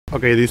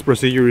Okay, this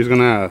procedure is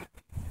gonna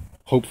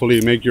hopefully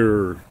make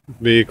your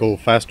vehicle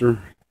faster.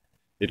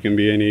 It can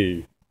be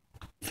any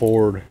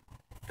Ford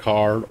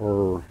car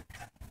or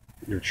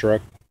your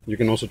truck. You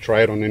can also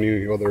try it on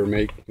any other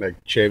make like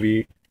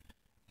Chevy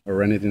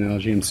or anything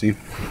else GMC.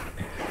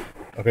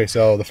 Okay,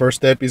 so the first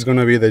step is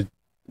gonna be that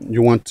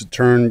you want to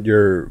turn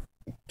your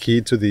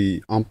key to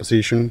the on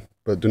position,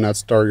 but do not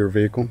start your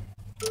vehicle.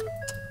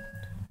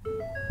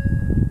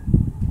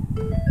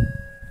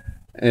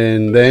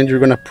 And then you're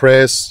gonna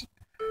press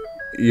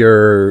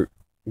your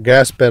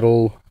gas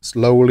pedal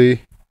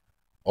slowly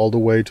all the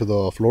way to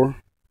the floor,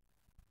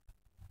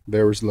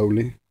 very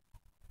slowly.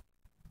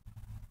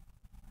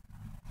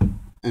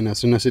 And as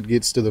soon as it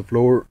gets to the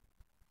floor,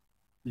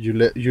 you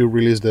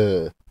release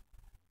the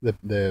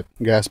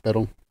gas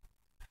pedal,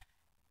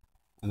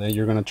 and then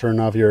you're gonna turn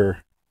off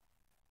your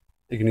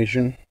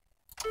ignition.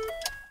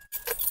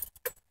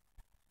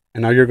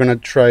 And now you're gonna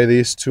try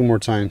this 2 more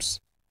times.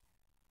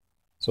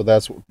 So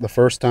that's the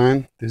first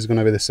time. This is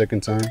gonna be the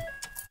second time.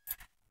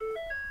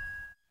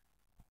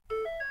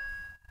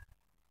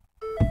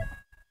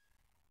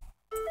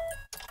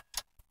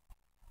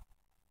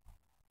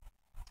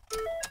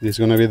 This is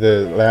gonna be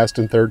the last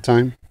and third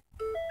time.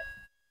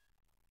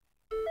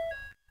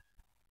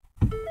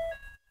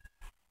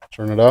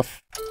 Turn it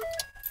off.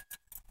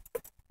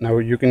 Now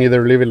you can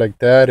either leave it like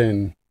that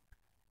and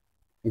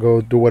go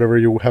do whatever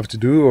you have to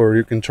do, or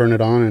you can turn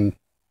it on and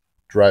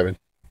drive it.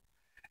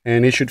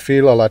 And it should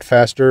feel a lot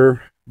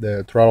faster.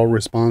 The throttle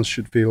response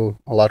should feel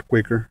a lot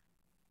quicker.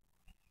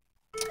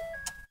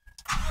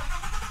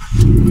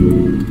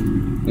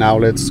 Now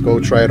let's go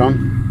try it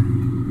on.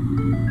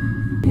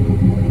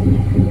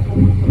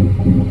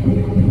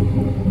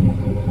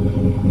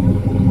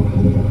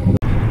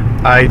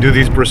 I do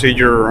this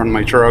procedure on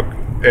my truck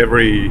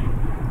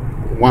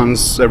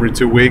once every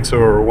 2 weeks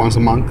or once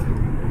a month.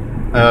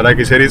 Like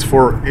I said, it's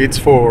for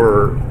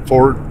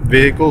Ford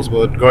vehicles,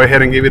 but go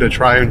ahead and give it a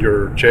try on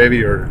your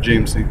Chevy or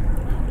GMC.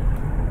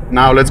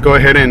 Now let's go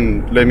ahead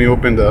and let me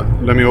open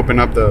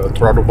up the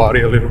throttle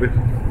body a little bit.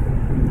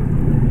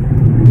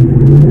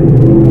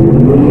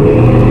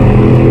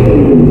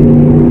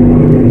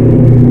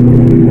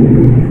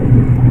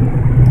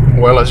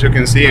 Well, as you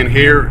can see and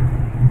hear,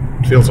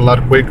 it feels a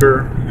lot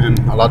quicker and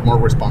a lot more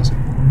responsive.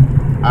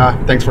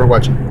 Thanks for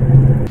watching.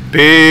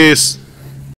 Peace.